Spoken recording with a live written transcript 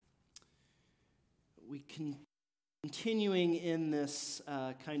continuing in this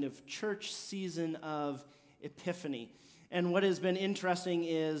kind of church season of Epiphany. And what has been interesting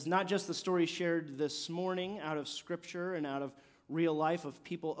is not just the story shared this morning out of Scripture and out of real life of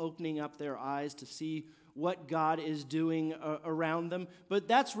people opening up their eyes to see what God is doing around them, but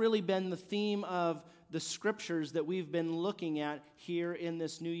that's really been the theme of the Scriptures that we've been looking at here in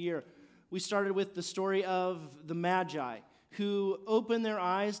this new year. We started with the story of the Magi, who opened their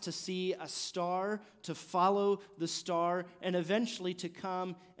eyes to see a star, to follow the star, and eventually to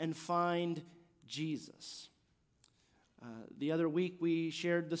come and find Jesus. The other week, we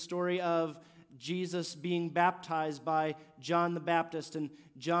shared the story of Jesus being baptized by John the Baptist, and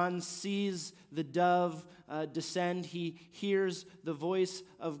John sees the dove descend. He hears the voice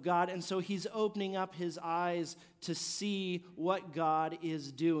of God, and so he's opening up his eyes to see what God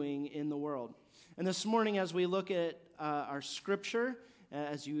is doing in the world. And this morning, as we look at our Scripture,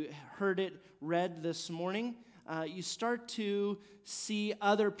 as you heard it read this morning, you start to see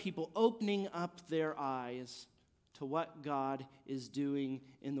other people opening up their eyes to what God is doing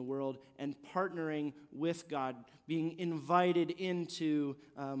in the world and partnering with God, being invited into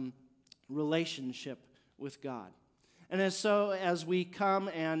relationship with God. And as we come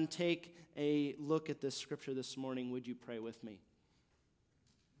and take a look at this Scripture this morning, would you pray with me?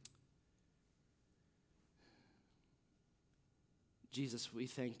 Jesus, we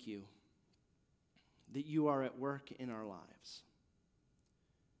thank you that you are at work in our lives.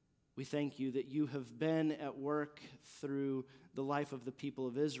 We thank you that you have been at work through the life of the people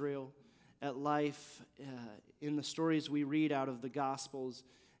of Israel, at life in the stories we read out of the Gospels,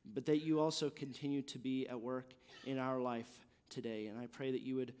 but that you also continue to be at work in our life today. And I pray that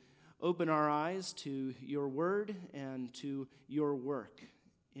you would open our eyes to your word and to your work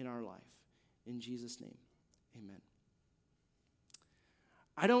in our life. In Jesus' name, amen.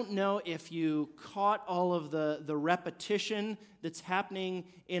 I don't know if you caught all of the repetition that's happening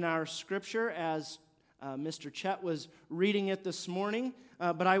in our Scripture as Mr. Chet was reading it this morning,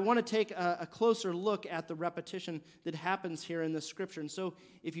 but I want to take a closer look at the repetition that happens here in the Scripture. And so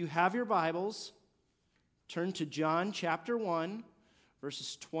if you have your Bibles, turn to John chapter 1,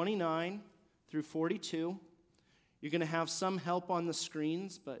 verses 29 through 42. You're going to have some help on the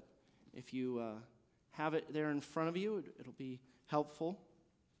screens, but if you have it there in front of you, it'll be helpful.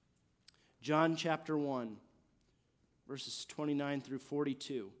 John chapter 1, verses 29 through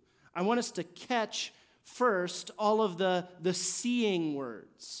 42. I want us to catch first all of the seeing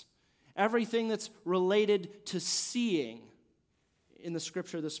words, everything that's related to seeing in the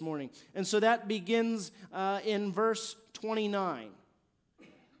Scripture this morning. And so that begins in verse 29.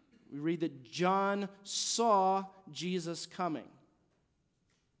 We read that John saw Jesus coming.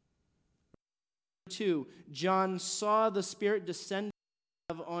 2, John saw the Spirit descend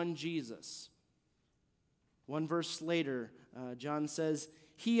on Jesus. One verse later, John says,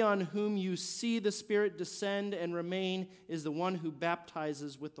 "He on whom you see the Spirit descend and remain is the one who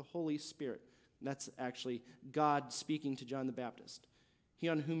baptizes with the Holy Spirit." And that's actually God speaking to John the Baptist. He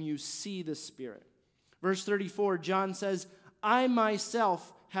on whom you see the Spirit. Verse 34, John says, "I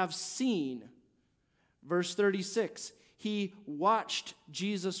myself have seen." Verse 36, he watched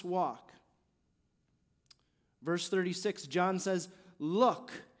Jesus walk. Verse 36, John says,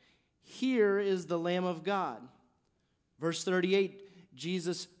 "Look, here is the Lamb of God." Verse 38,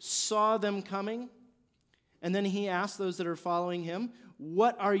 Jesus saw them coming, and then he asked those that are following him,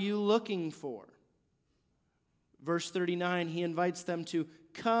 "What are you looking for?" Verse 39, he invites them to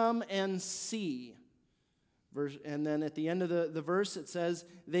come and see. And then at the end of the verse, it says,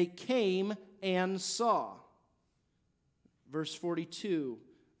 they came and saw. Verse 42,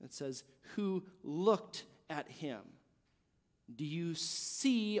 it says, who looked at him. Do you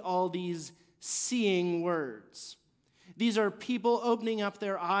see all these seeing words? These are people opening up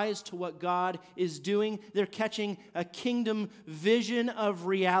their eyes to what God is doing. They're catching a kingdom vision of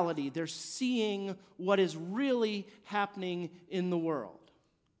reality. They're seeing what is really happening in the world.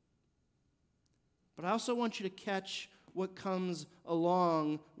 But I also want you to catch what comes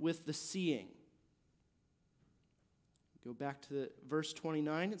along with the seeing. Go back to verse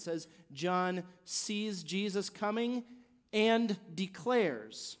 29. It says, John sees Jesus coming and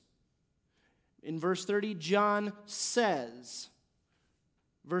declares. In verse 30, John says.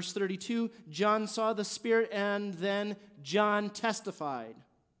 Verse 32, John saw the Spirit, and then John testified.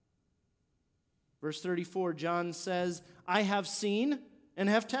 Verse 34, John says, I have seen and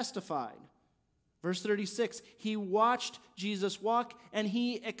have testified. Verse 36, he watched Jesus walk, and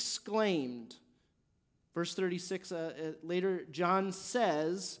he exclaimed. Verse 36, later, John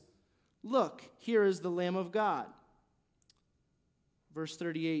says, look, here is the Lamb of God. Verse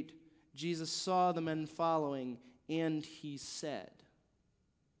 38, Jesus saw the men following, and he said,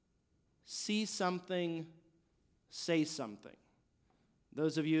 "See something, say something."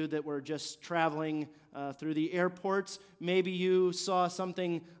 Those of you that were just traveling through the airports, maybe you saw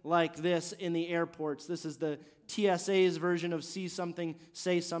something like this in the airports. This is the TSA's version of see something,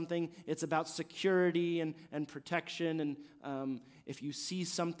 say something. It's about security and protection. And if you see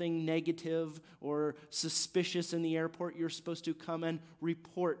something negative or suspicious in the airport, you're supposed to come and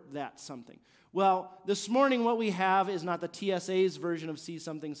report that something. Well, this morning what we have is not the TSA's version of see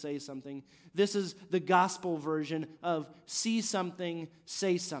something, say something. This is the gospel version of see something,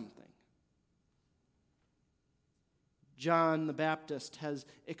 say something. John the Baptist has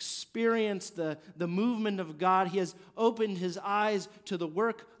experienced the movement of God. He has opened his eyes to the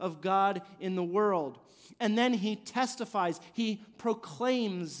work of God in the world. And then he testifies, he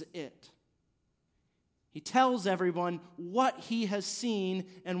proclaims it. He tells everyone what he has seen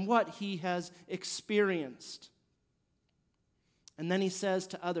and what he has experienced. And then he says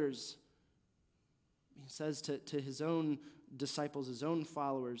to others, he says to his own disciples, his own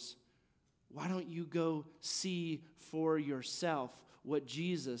followers, why don't you go see for yourself what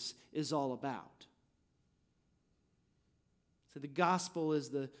Jesus is all about? So the gospel is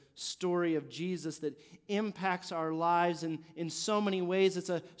the story of Jesus that impacts our lives in so many ways. It's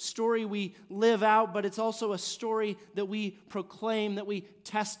a story we live out, but it's also a story that we proclaim, that we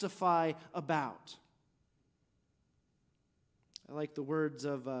testify about. I like the words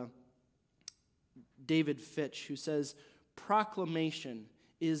of David Fitch, who says, proclamation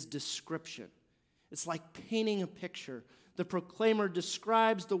is description. It's like painting a picture. The proclaimer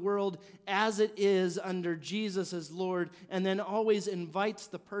describes the world as it is under Jesus as Lord, and then always invites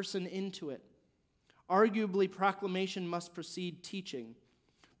the person into it. Arguably, proclamation must precede teaching.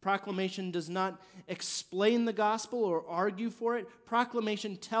 Proclamation does not explain the gospel or argue for it.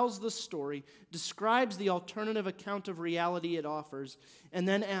 Proclamation tells the story, describes the alternative account of reality it offers, and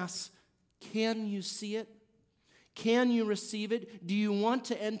then asks, can you see it? Can you receive it? Do you want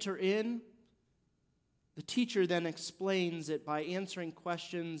to enter in? The teacher then explains it by answering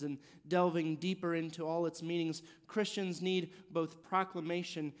questions and delving deeper into all its meanings. Christians need both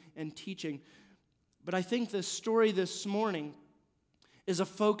proclamation and teaching. But I think the story this morning is a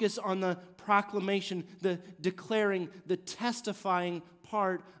focus on the proclamation, the declaring, the testifying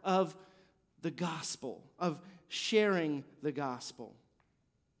part of the gospel, of sharing the gospel.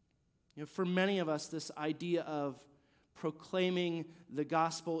 You know, for many of us, this idea of proclaiming the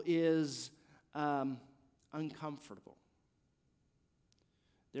gospel is uncomfortable.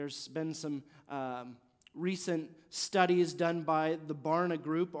 There's been some recent studies done by the Barna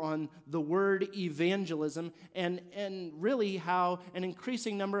Group on the word evangelism and really how an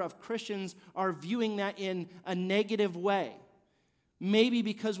increasing number of Christians are viewing that in a negative way. Maybe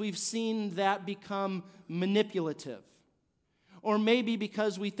because we've seen that become manipulative. Or maybe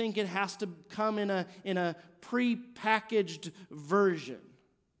because we think it has to come in a pre-packaged version.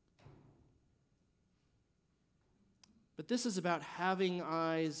 But this is about having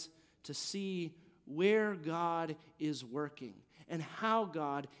eyes to see where God is working and how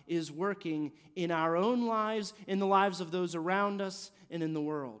God is working in our own lives, in the lives of those around us, and in the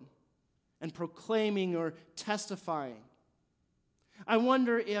world, and proclaiming or testifying. I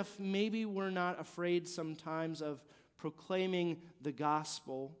wonder if maybe we're not afraid sometimes of proclaiming the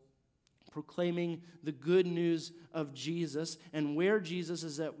gospel, proclaiming the good news of Jesus and where Jesus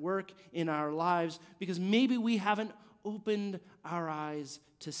is at work in our lives, because maybe we haven't opened our eyes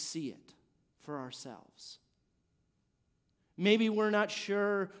to see it for ourselves. Maybe we're not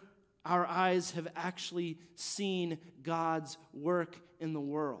sure our eyes have actually seen God's work in the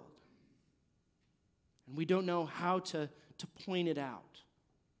world. And we don't know how to point it out.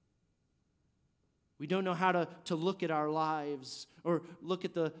 We don't know how to look at our lives or look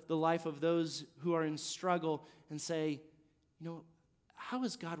at the life of those who are in struggle and say, you know, how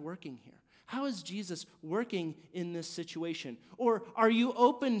is God working here? How is Jesus working in this situation? Or are you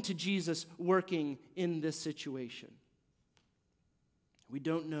open to Jesus working in this situation? We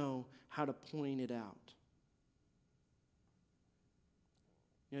don't know how to point it out.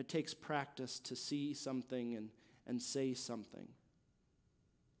 You know, it takes practice to see something and say something.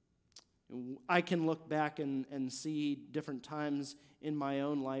 I can look back and see different times in my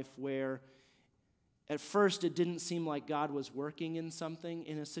own life where at first it didn't seem like God was working in something,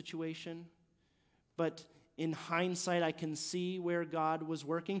 in a situation. But in hindsight, I can see where God was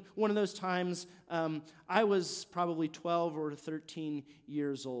working. One of those times, I was probably 12 or 13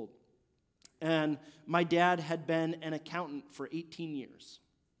 years old. And my dad had been an accountant for 18 years.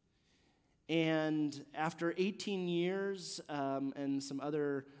 And after 18 years and some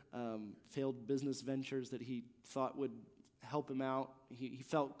other failed business ventures that he thought would help him out, he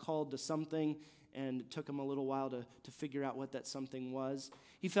felt called to something, and it took him a little while to figure out what that something was.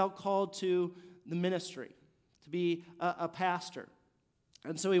 He felt called to the ministry, to be a pastor.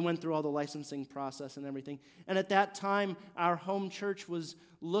 And so he went through all the licensing process and everything. And at that time, our home church was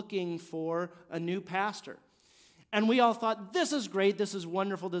looking for a new pastor. And we all thought, this is great, this is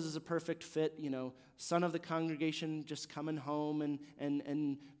wonderful, this is a perfect fit, son of the congregation just coming home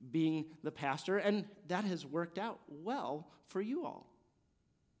and being the pastor. And that has worked out well for you all.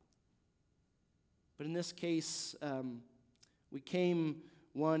 But in this case, we came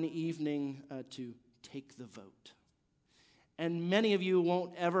one evening to take the vote. And many of you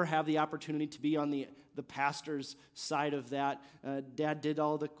won't ever have the opportunity to be on the pastor's side of that. Dad did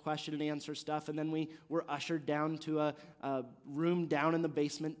all the question and answer stuff, and then we were ushered down to a room down in the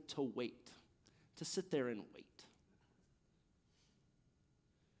basement to wait, to sit there and wait.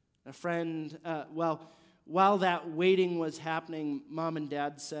 A friend, while that waiting was happening, Mom and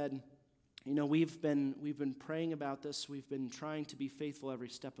Dad said, we've been praying about this. We've been trying to be faithful every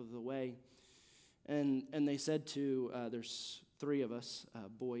step of the way. And they said to, there's 3 of us,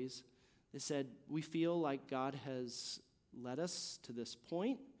 boys, they said, we feel like God has led us to this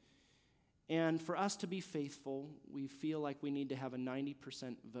point, and for us to be faithful, we feel like we need to have a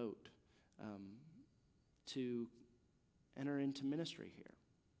 90% vote to enter into ministry here.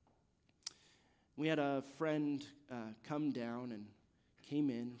 We had a friend come down and came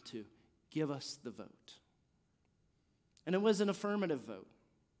in to give us the vote. And it was an affirmative vote.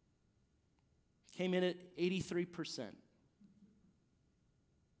 Came in at 83%.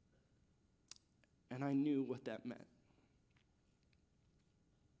 And I knew what that meant.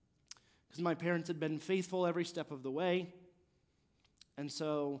 Because my parents had been faithful every step of the way. And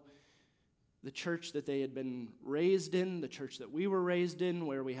so the church that they had been raised in, the church that we were raised in,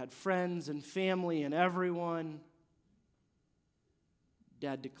 where we had friends and family and everyone,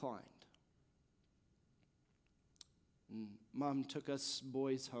 Dad declined. And Mom took us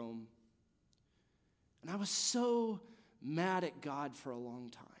boys home. And I was so mad at God for a long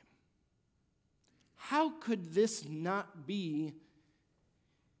time. How could this not be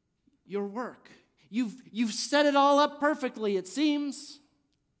your work? You've set it all up perfectly, it seems.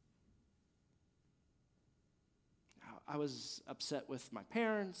 I was upset with my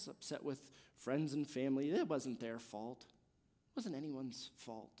parents, upset with friends and family. It wasn't their fault. It wasn't anyone's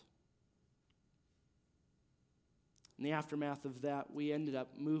fault. In the aftermath of that, we ended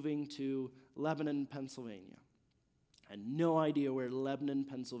up moving to Lebanon, Pennsylvania. I had no idea where Lebanon,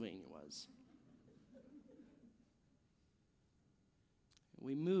 Pennsylvania was.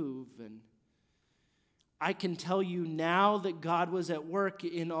 We move, and I can tell you now that God was at work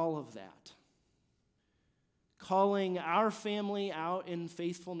in all of that. Calling our family out in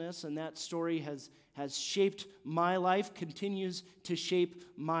faithfulness, and that story has shaped my life, continues to shape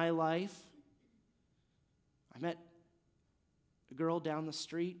my life. I met a girl down the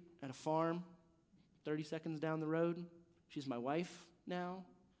street at a farm, 30 seconds down the road. She's my wife now.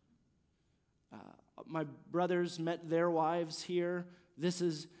 My brothers met their wives here. This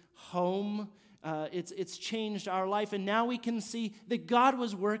is home. It's changed our life, and now we can see that God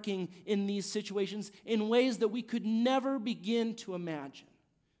was working in these situations in ways that we could never begin to imagine.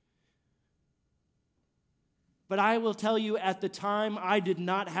 But I will tell you, at the time, I did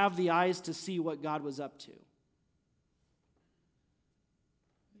not have the eyes to see what God was up to.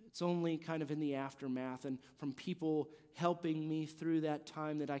 It's only kind of in the aftermath and from people helping me through that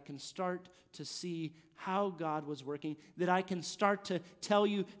time that I can start to see how God was working, that I can start to tell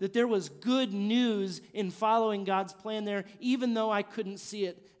you that there was good news in following God's plan there, even though I couldn't see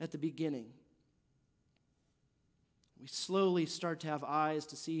it at the beginning. We slowly start to have eyes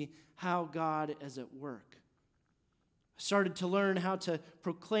to see how God is at work. I started to learn how to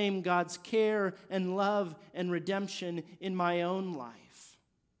proclaim God's care and love and redemption in my own life.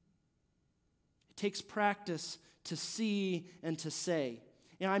 It takes practice to see and to say.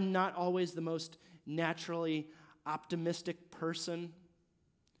 I'm not always the most naturally optimistic person.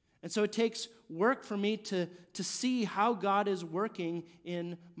 And so it takes work for me to see how God is working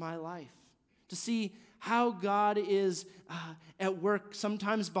in my life, to see how God is at work,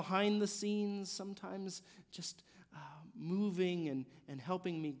 sometimes behind the scenes, sometimes just moving and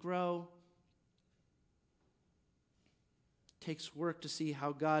helping me grow. It takes work to see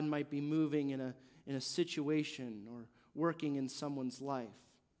how God might be moving in a situation or working in someone's life.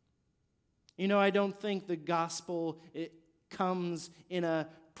 I don't think the gospel comes in a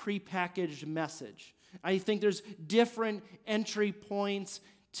prepackaged message. I think there's different entry points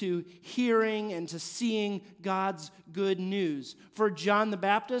to hearing and to seeing God's good news. For John the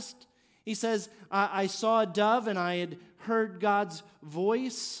Baptist, he says, I saw a dove and I had heard God's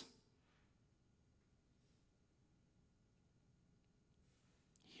voice.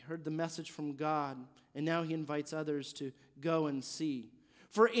 He heard the message from God, and now he invites others to go and see.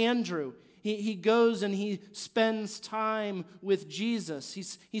 For Andrew, he goes and he spends time with Jesus.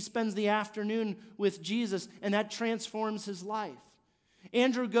 He spends the afternoon with Jesus, and that transforms his life.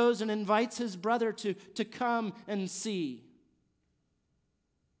 Andrew goes and invites his brother to come and see.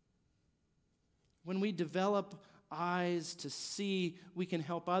 When we develop eyes to see, we can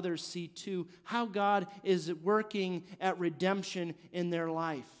help others see too how God is working at redemption in their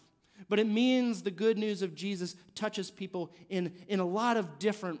life. But it means the good news of Jesus touches people in a lot of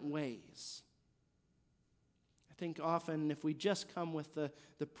different ways. I think often if we just come with the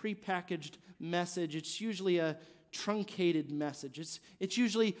prepackaged message, it's usually a truncated message. It's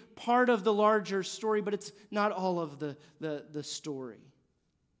usually part of the larger story, but it's not all of the story.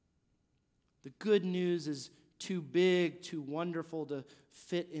 The good news is too big, too wonderful to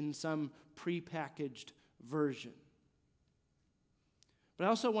fit in some prepackaged version. But I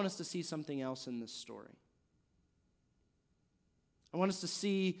also want us to see something else in this story. I want us to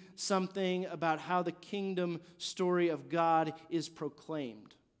see something about how the kingdom story of God is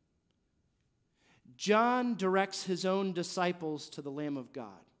proclaimed. John directs his own disciples to the Lamb of God.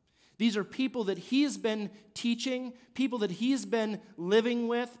 These are people that he has been teaching, people that he's been living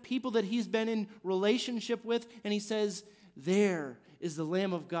with, people that he's been in relationship with, and he says, there is the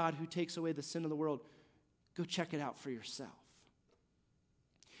Lamb of God who takes away the sin of the world. Go check it out for yourself.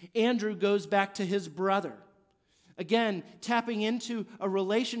 Andrew goes back to his brother, again, tapping into a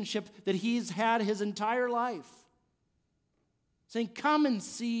relationship that he's had his entire life, saying, come and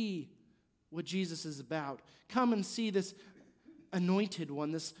see what Jesus is about. Come and see this anointed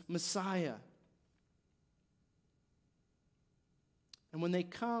one, this Messiah. And when they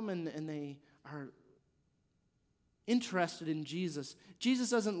come and they are interested in Jesus,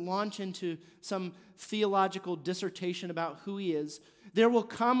 Jesus doesn't launch into some theological dissertation about who he is. There will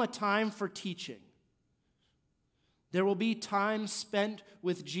come a time for teaching. There will be time spent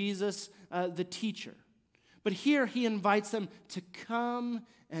with Jesus, the teacher. But here he invites them to come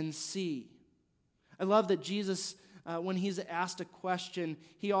and see. I love that Jesus, when he's asked a question,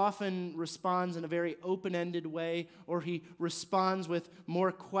 he often responds in a very open-ended way, or he responds with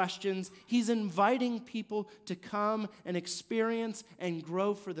more questions. He's inviting people to come and experience and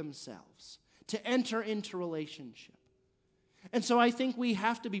grow for themselves, to enter into relationship. And so I think we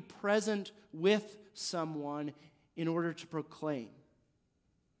have to be present with someone in order to proclaim.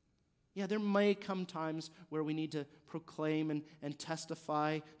 Yeah, there may come times where we need to proclaim and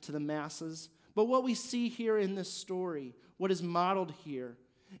testify to the masses. But what we see here in this story, what is modeled here,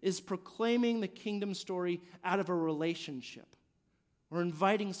 is proclaiming the kingdom story out of a relationship. We're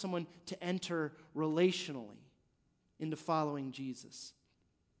inviting someone to enter relationally into following Jesus.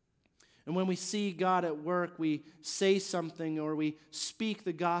 And when we see God at work, we say something or we speak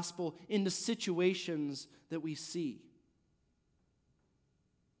the gospel into situations that we see.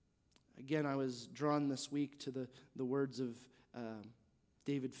 Again, I was drawn this week to the words of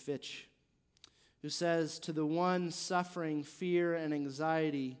David Fitch, who says, to the one suffering fear and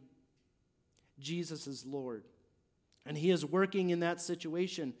anxiety, Jesus is Lord, and he is working in that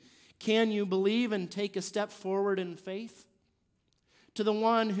situation. Can you believe and take a step forward in faith? To the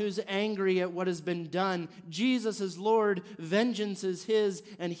one who's angry at what has been done, Jesus is Lord, vengeance is his,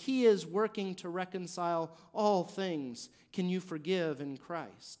 and he is working to reconcile all things. Can you forgive in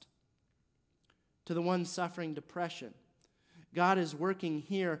Christ? To the one suffering depression, God is working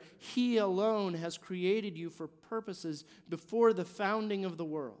here. He alone has created you for purposes before the founding of the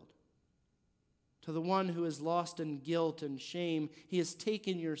world. To the one who is lost in guilt and shame, he has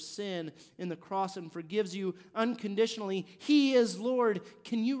taken your sin in the cross and forgives you unconditionally. He is Lord.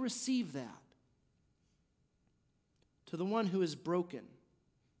 Can you receive that? To the one who is broken,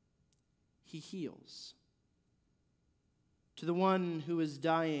 he heals. To the one who is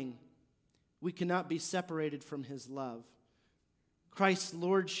dying, we cannot be separated from his love. Christ's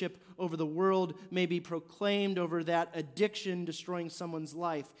lordship over the world may be proclaimed over that addiction destroying someone's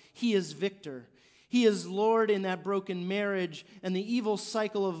life. He is victor. He is Lord in that broken marriage and the evil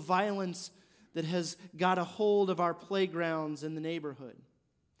cycle of violence that has got a hold of our playgrounds in the neighborhood.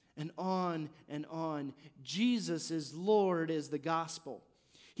 And on and on. Jesus is Lord is the gospel.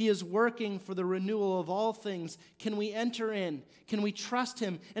 He is working for the renewal of all things. Can we enter in? Can we trust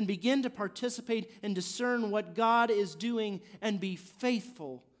him and begin to participate and discern what God is doing and be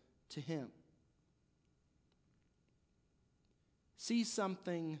faithful to him? See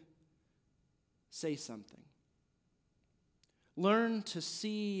something, say something. Learn to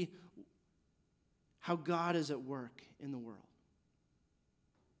see how God is at work in the world.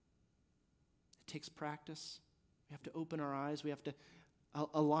 It takes practice. We have to open our eyes. We have to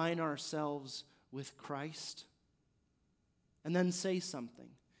align ourselves with Christ. And then say something.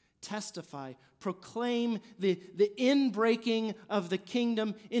 Testify. Proclaim the inbreaking of the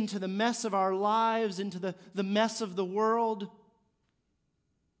kingdom into the mess of our lives, into the mess of the world.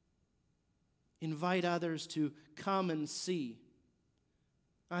 Invite others to come and see.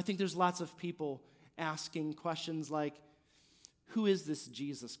 I think there's lots of people asking questions like, who is this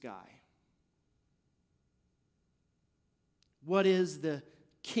Jesus guy? What is the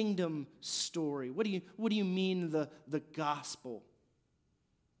kingdom story? What do you mean the gospel?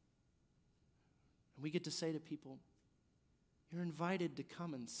 And we get to say to people, you're invited to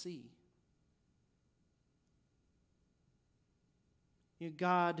come and see.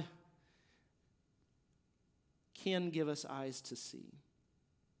 God can give us eyes to see.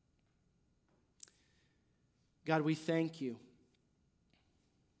 God, we thank you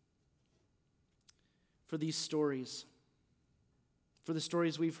for these stories, for the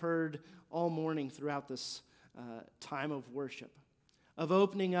stories we've heard all morning throughout this time of worship, of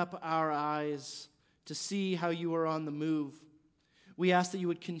opening up our eyes to see how you are on the move. We ask that you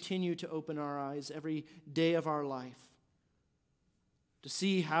would continue to open our eyes every day of our life, to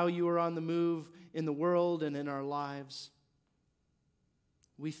see how you are on the move in the world and in our lives.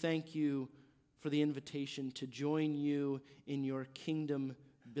 We thank you for the invitation to join you in your kingdom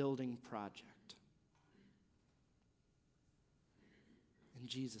building project. In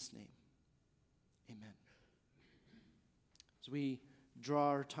Jesus' name, amen. As we draw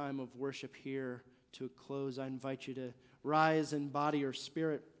our time of worship here to a close, I invite you to rise in body or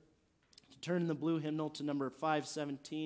spirit, to turn in the blue hymnal to number 517.